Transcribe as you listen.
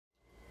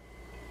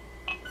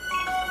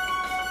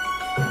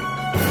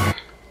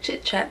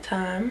chit chat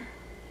time.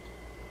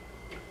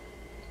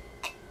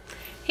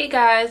 Hey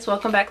guys,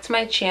 welcome back to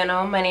my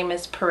channel. My name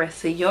is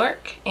Parissa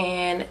York,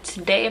 and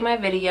today in my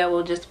video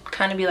will just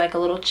kind of be like a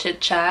little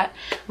chit chat.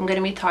 I'm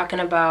going to be talking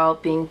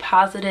about being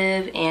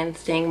positive and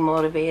staying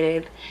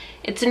motivated.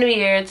 It's a new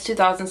year, it's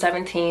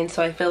 2017,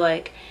 so I feel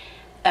like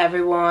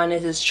everyone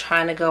is just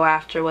trying to go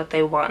after what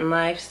they want in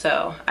life.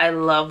 So I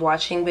love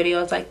watching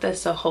videos like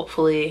this, so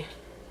hopefully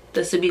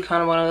this would be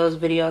kind of one of those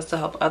videos to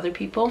help other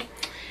people.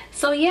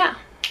 So yeah,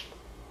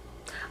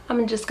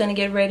 I'm just gonna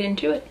get right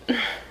into it.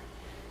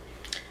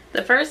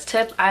 The first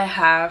tip I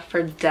have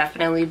for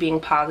definitely being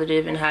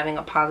positive and having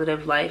a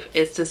positive life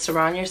is to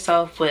surround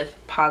yourself with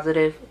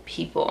positive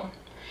people.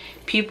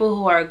 People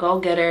who are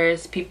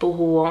go-getters, people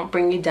who won't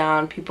bring you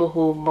down, people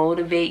who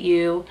motivate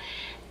you,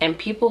 and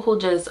people who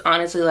just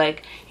honestly,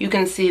 like, you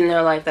can see in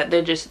their life that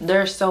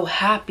they're so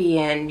happy,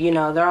 and you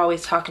know, they're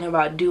always talking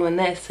about doing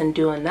this and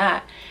doing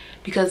that,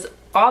 because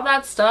all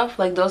that stuff,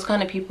 like those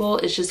kind of people,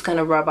 is just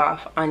gonna rub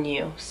off on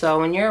you. So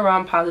when you're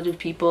around positive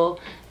people,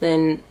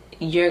 then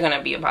you're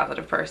gonna be a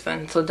positive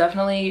person. So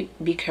definitely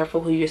be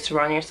careful who you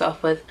surround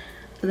yourself with.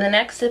 The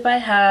next tip I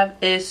have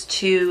is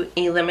to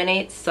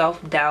eliminate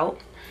self-doubt.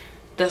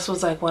 This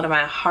was like one of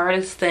my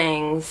hardest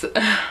things,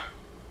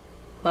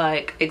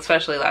 like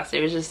especially last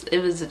year.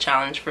 It was a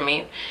challenge for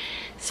me.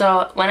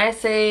 So when I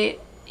say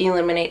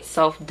eliminate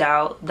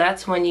self-doubt,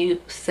 that's when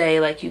you say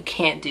like you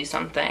can't do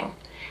something.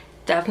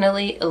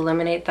 Definitely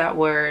eliminate that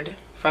word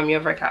from your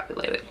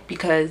vocabulary,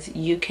 because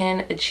you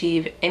can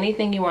achieve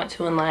anything you want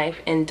to in life,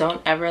 and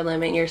don't ever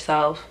limit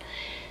yourself.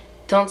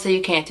 Don't say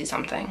you can't do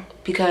something,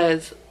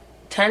 because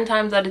 10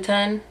 times out of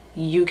 10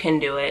 you can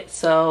do it.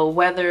 So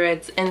whether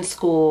it's in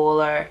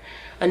school or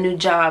a new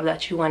job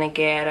that you want to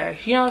get, or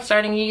you know,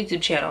 starting a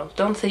YouTube channel,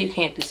 don't say you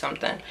can't do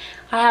something.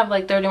 I have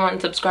like 31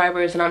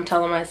 subscribers and I'm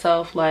telling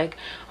myself like,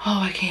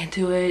 oh, I can't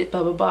do it,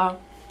 blah blah blah.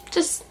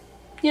 Just,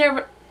 you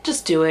know,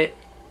 just do it.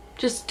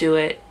 Just do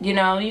it. You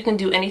know, you can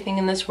do anything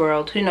in this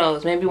world. Who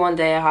knows? Maybe one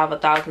day I'll have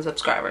 1,000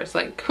 subscribers.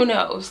 Like, who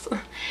knows?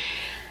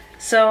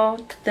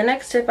 So the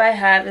next tip I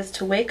have is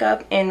to wake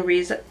up and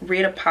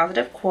read a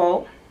positive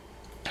quote,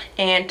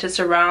 and to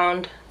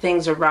surround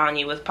things around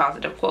you with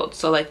positive quotes.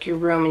 So like your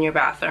room and your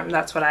bathroom.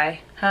 That's what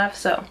I have.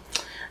 So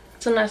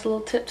it's a nice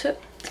little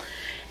tip.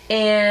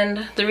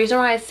 And the reason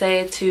why I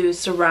say to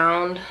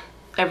surround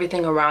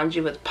everything around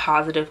you with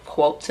positive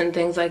quotes and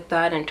things like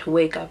that, and to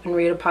wake up and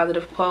read a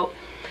positive quote,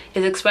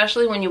 is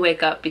especially when you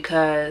wake up,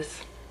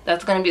 because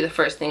that's going to be the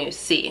first thing you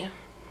see.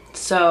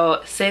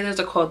 So say there's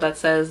a quote that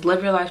says,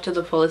 live your life to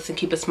the fullest and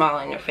keep a smile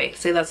on your face.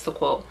 Say that's the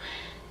quote.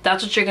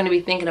 That's what you're going to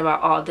be thinking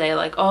about all day.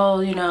 Like, oh,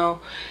 you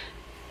know,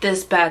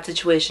 this bad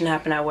situation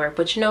happened at work,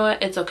 but you know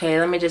what? It's okay.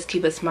 Let me just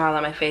keep a smile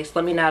on my face.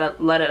 Let me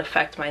not let it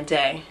affect my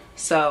day.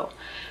 So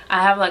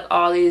I have like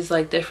all these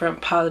like different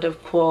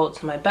positive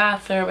quotes in my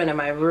bathroom and in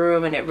my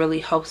room, and it really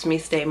helps me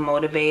stay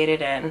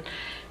motivated and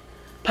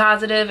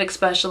positive,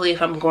 especially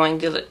if I'm going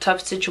through a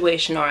tough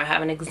situation or I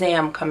have an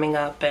exam coming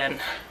up, and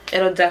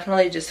it'll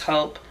definitely just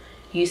help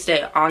you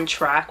stay on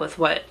track with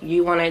what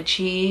you want to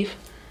achieve.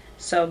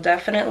 So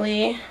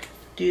definitely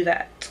do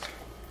that.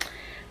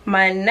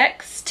 My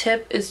next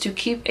tip is to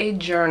keep a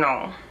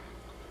journal.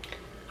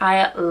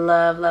 I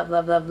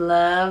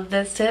love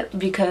this tip,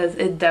 because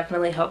it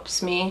definitely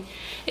helps me,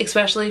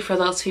 especially for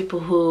those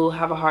people who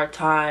have a hard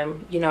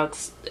time, you know,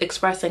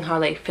 expressing how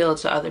they feel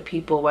to other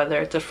people,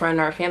 whether it's a friend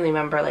or a family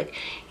member. Like,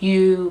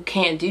 you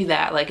can't do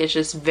that. Like, it's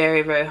just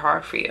very, very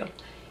hard for you.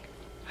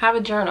 Have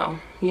a journal,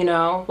 you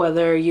know,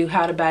 whether you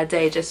had a bad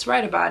day, just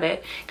write about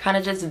it. Kind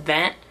of just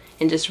vent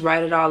and just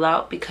write it all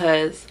out,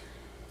 because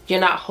you're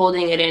not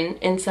holding it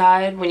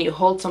inside. When you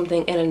hold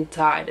something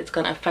inside, it's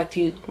going to affect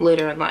you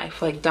later in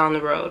life, like down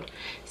the road.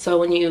 So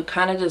when you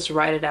kind of just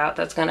write it out,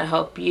 that's going to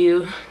help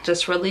you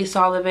just release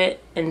all of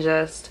it and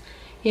just,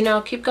 you know,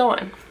 keep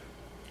going.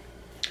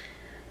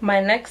 My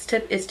next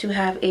tip is to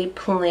have a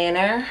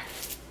planner.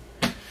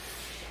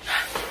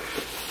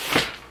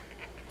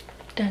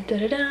 Dun, dun,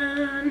 dun,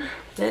 dun.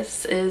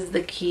 This is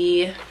the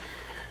key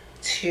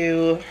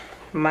to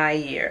my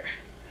year.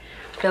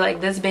 I feel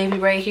like this baby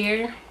right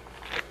here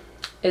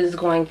is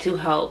going to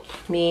help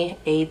me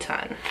a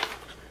ton,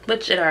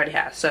 which it already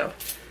has. So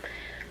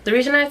the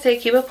reason I say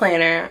keep a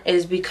planner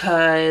is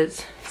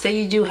because say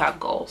you do have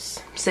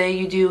goals, say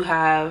you do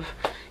have,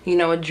 you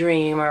know, a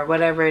dream or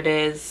whatever it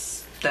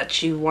is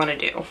that you want to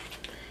do.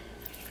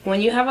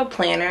 When you have a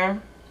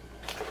planner,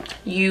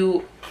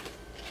 you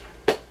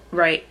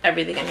write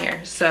everything in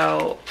here.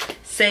 So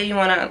say you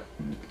want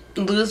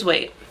to lose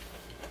weight,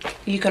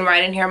 you can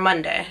write in here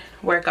Monday,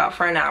 work out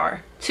for an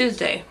hour.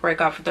 Tuesday,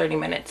 work out for 30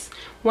 minutes.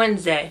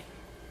 Wednesday,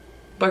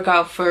 work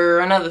out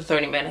for another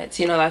 30 minutes.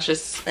 You know, that's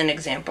just an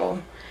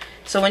example.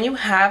 So when you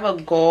have a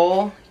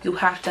goal, you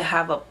have to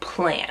have a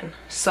plan.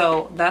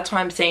 So that's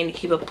why I'm saying to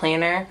keep a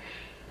planner,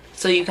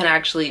 so you can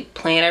actually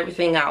plan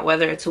everything out,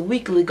 whether it's a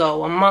weekly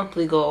goal, a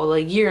monthly goal, a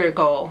year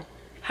goal.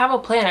 Have a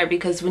planner,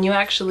 because when you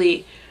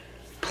actually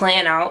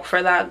plan out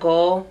for that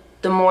goal,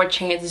 the more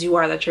chances you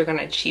are that you're going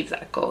to achieve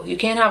that goal. You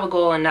can't have a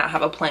goal and not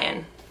have a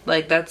plan.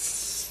 Like,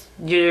 that's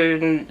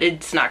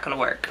it's not gonna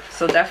work.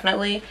 So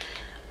definitely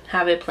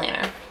have a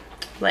planner.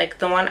 Like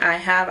the one I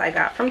have, I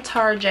got from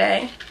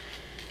Tarjay.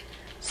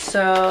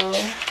 So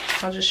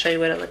I'll just show you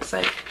what it looks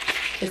like.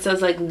 It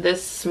says like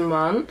this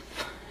month,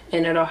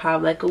 and it'll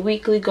have like a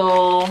weekly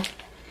goal.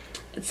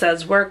 It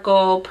says work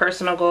goal,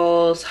 personal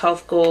goals,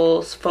 health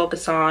goals,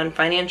 focus on,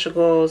 financial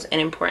goals, and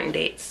important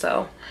dates.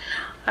 So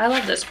I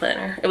love this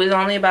planner. It was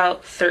only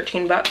about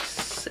 13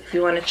 bucks. If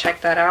you want to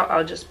check that out,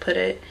 I'll just put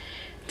it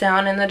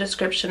down in the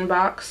description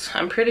box.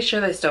 I'm pretty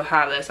sure they still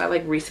have this. I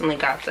like recently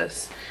got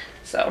this,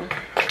 so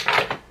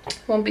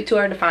won't be too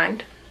hard to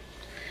find.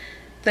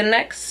 The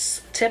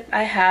next tip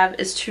I have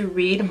is to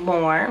read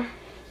more,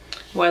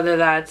 whether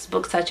that's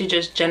books that you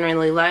just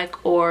generally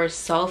like or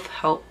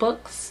self-help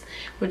books,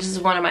 which is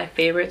one of my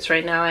favorites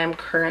right now. I am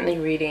currently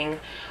reading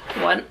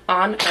What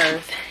on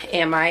Earth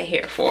Am I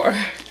Here For?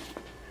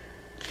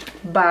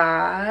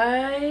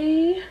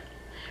 By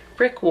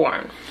Rick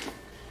Warren.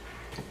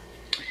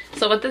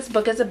 So what this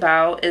book is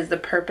about is the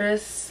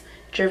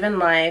purpose-driven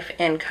life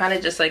and kind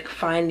of just like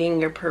finding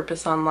your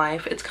purpose on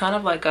life. It's kind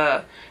of like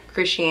a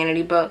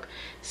Christianity book,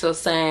 so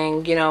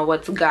saying, you know,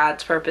 what's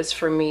God's purpose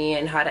for me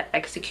and how to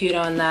execute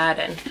on that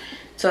and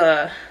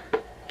to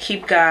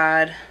keep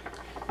God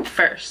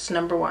first,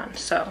 number one.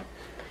 So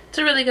it's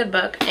a really good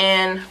book,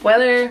 and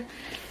whether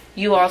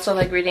you also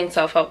like reading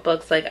self-help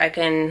books, like I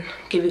can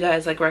give you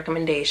guys like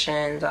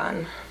recommendations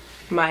on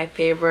my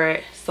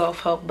favorite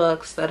self-help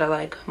books that are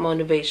like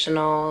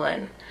motivational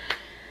and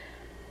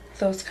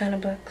those kind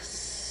of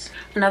books.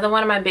 Another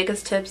one of my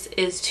biggest tips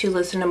is to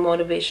listen to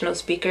motivational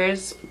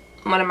speakers.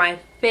 One of my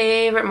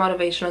favorite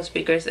motivational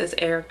speakers is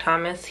Eric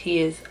Thomas. He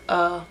is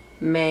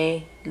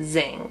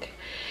amazing.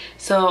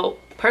 So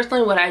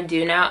personally, what I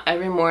do now,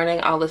 every morning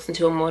I'll listen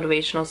to a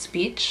motivational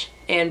speech,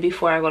 and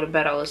before I go to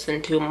bed I'll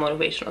listen to a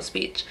motivational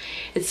speech.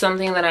 It's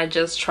something that I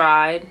just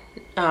tried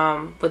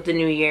with the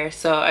new year,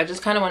 so I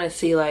just kind of want to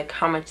see like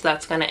how much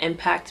that's going to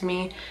impact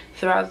me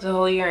throughout the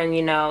whole year, and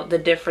you know, the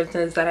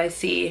differences that I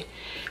see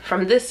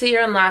from this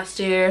year and last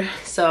year.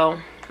 So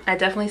I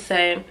definitely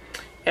say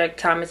Eric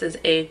Thomas is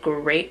a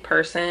great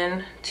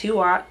person to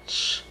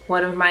watch.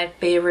 One of my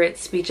favorite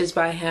speeches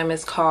by him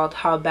is called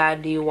How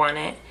Bad Do You Want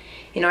It?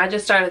 You know, I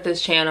just started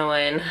this channel,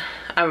 and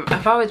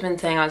I've always been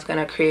saying I was going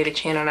to create a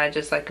channel, and I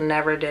just like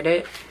never did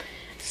it.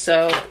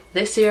 So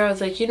this year I was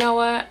like, you know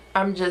what,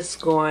 I'm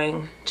just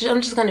going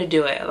to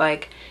do it.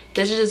 Like,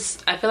 this is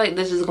just, I feel like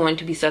this is going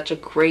to be such a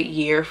great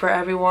year for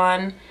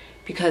everyone,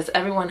 because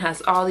everyone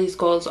has all these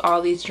goals,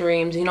 all these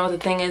dreams. You know, the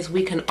thing is,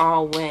 we can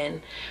all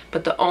win,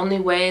 but the only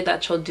way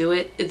that you'll do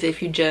it is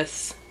if you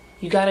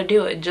gotta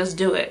do it. Just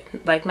do it.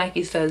 Like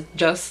Nike says,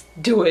 just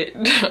do it.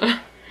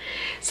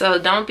 So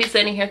don't be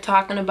sitting here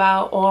talking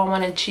about, oh, I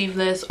want to achieve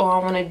this, or I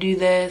want to do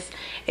this.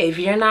 If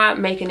you're not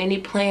making any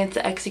plans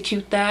to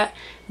execute that,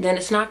 then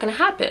it's not going to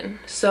happen.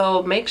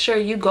 So make sure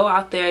you go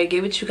out there and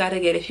get what you got to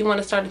get. If you want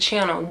to start a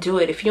channel, do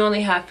it. If you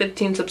only have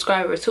 15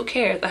 subscribers, who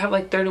cares? I have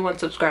like 31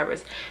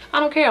 subscribers. I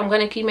don't care. I'm going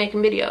to keep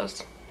making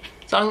videos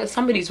as long as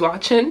somebody's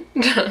watching.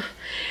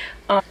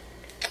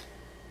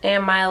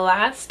 And my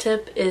last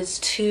tip is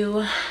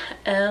to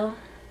L-O-V-E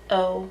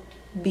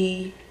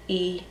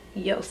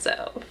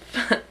yourself.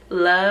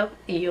 Love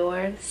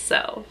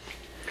yourself.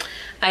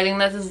 I think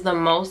this is the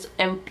most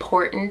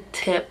important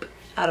tip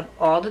out of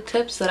all the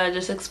tips that I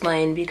just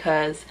explained,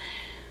 because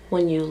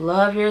when you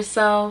love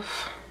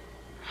yourself,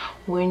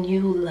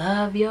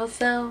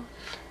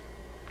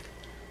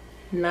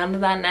 none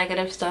of that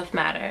negative stuff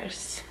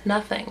matters.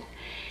 Nothing.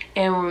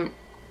 And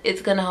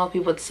it's gonna help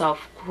you with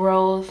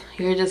self-growth.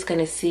 You're just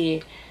gonna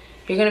see,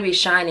 you're gonna be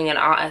shining in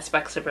all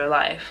aspects of your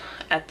life.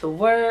 At the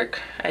work,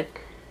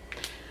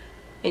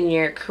 in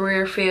your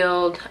career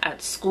field, at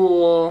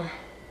school,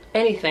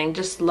 anything.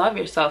 Just love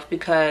yourself,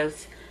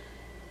 because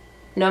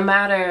no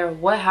matter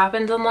what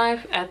happens in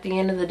life, at the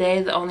end of the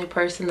day, the only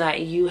person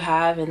that you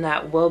have and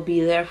that will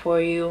be there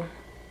for you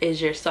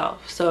is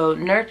yourself. So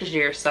nurture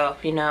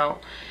yourself, you know,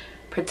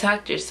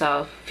 protect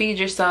yourself, feed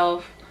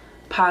yourself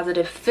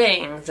positive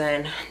things,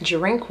 and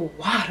drink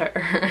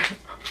water.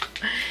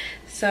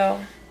 So,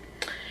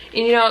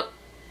 and you know,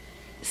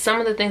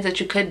 some of the things that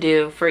you could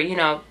do for, you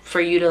know,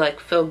 for you to like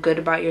feel good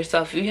about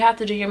yourself, if you have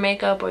to do your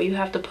makeup or you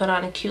have to put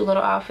on a cute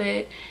little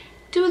outfit,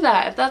 do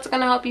that. If that's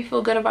gonna help you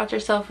feel good about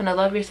yourself and to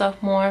love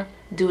yourself more,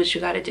 do what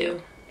you gotta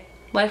do.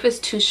 Life is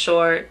too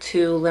short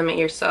to limit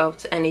yourself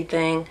to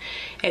anything.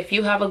 If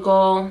you have a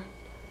goal,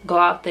 go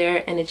out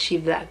there and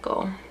achieve that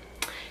goal.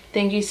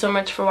 Thank you so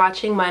much for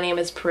watching. My name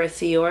is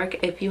Parissa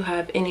York. If you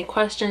have any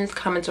questions,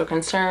 comments, or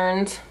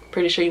concerns,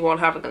 pretty sure you won't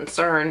have a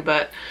concern,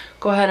 but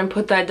go ahead and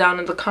put that down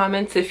in the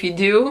comments if you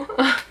do.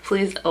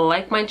 Please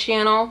like my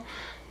channel.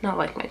 Not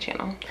like my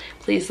channel.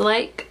 Please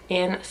like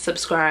and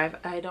subscribe.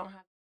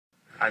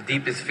 Our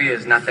deepest fear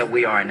is not that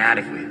we are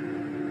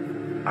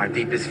inadequate. Our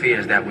deepest fear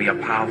is that we are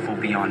powerful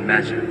beyond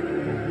measure.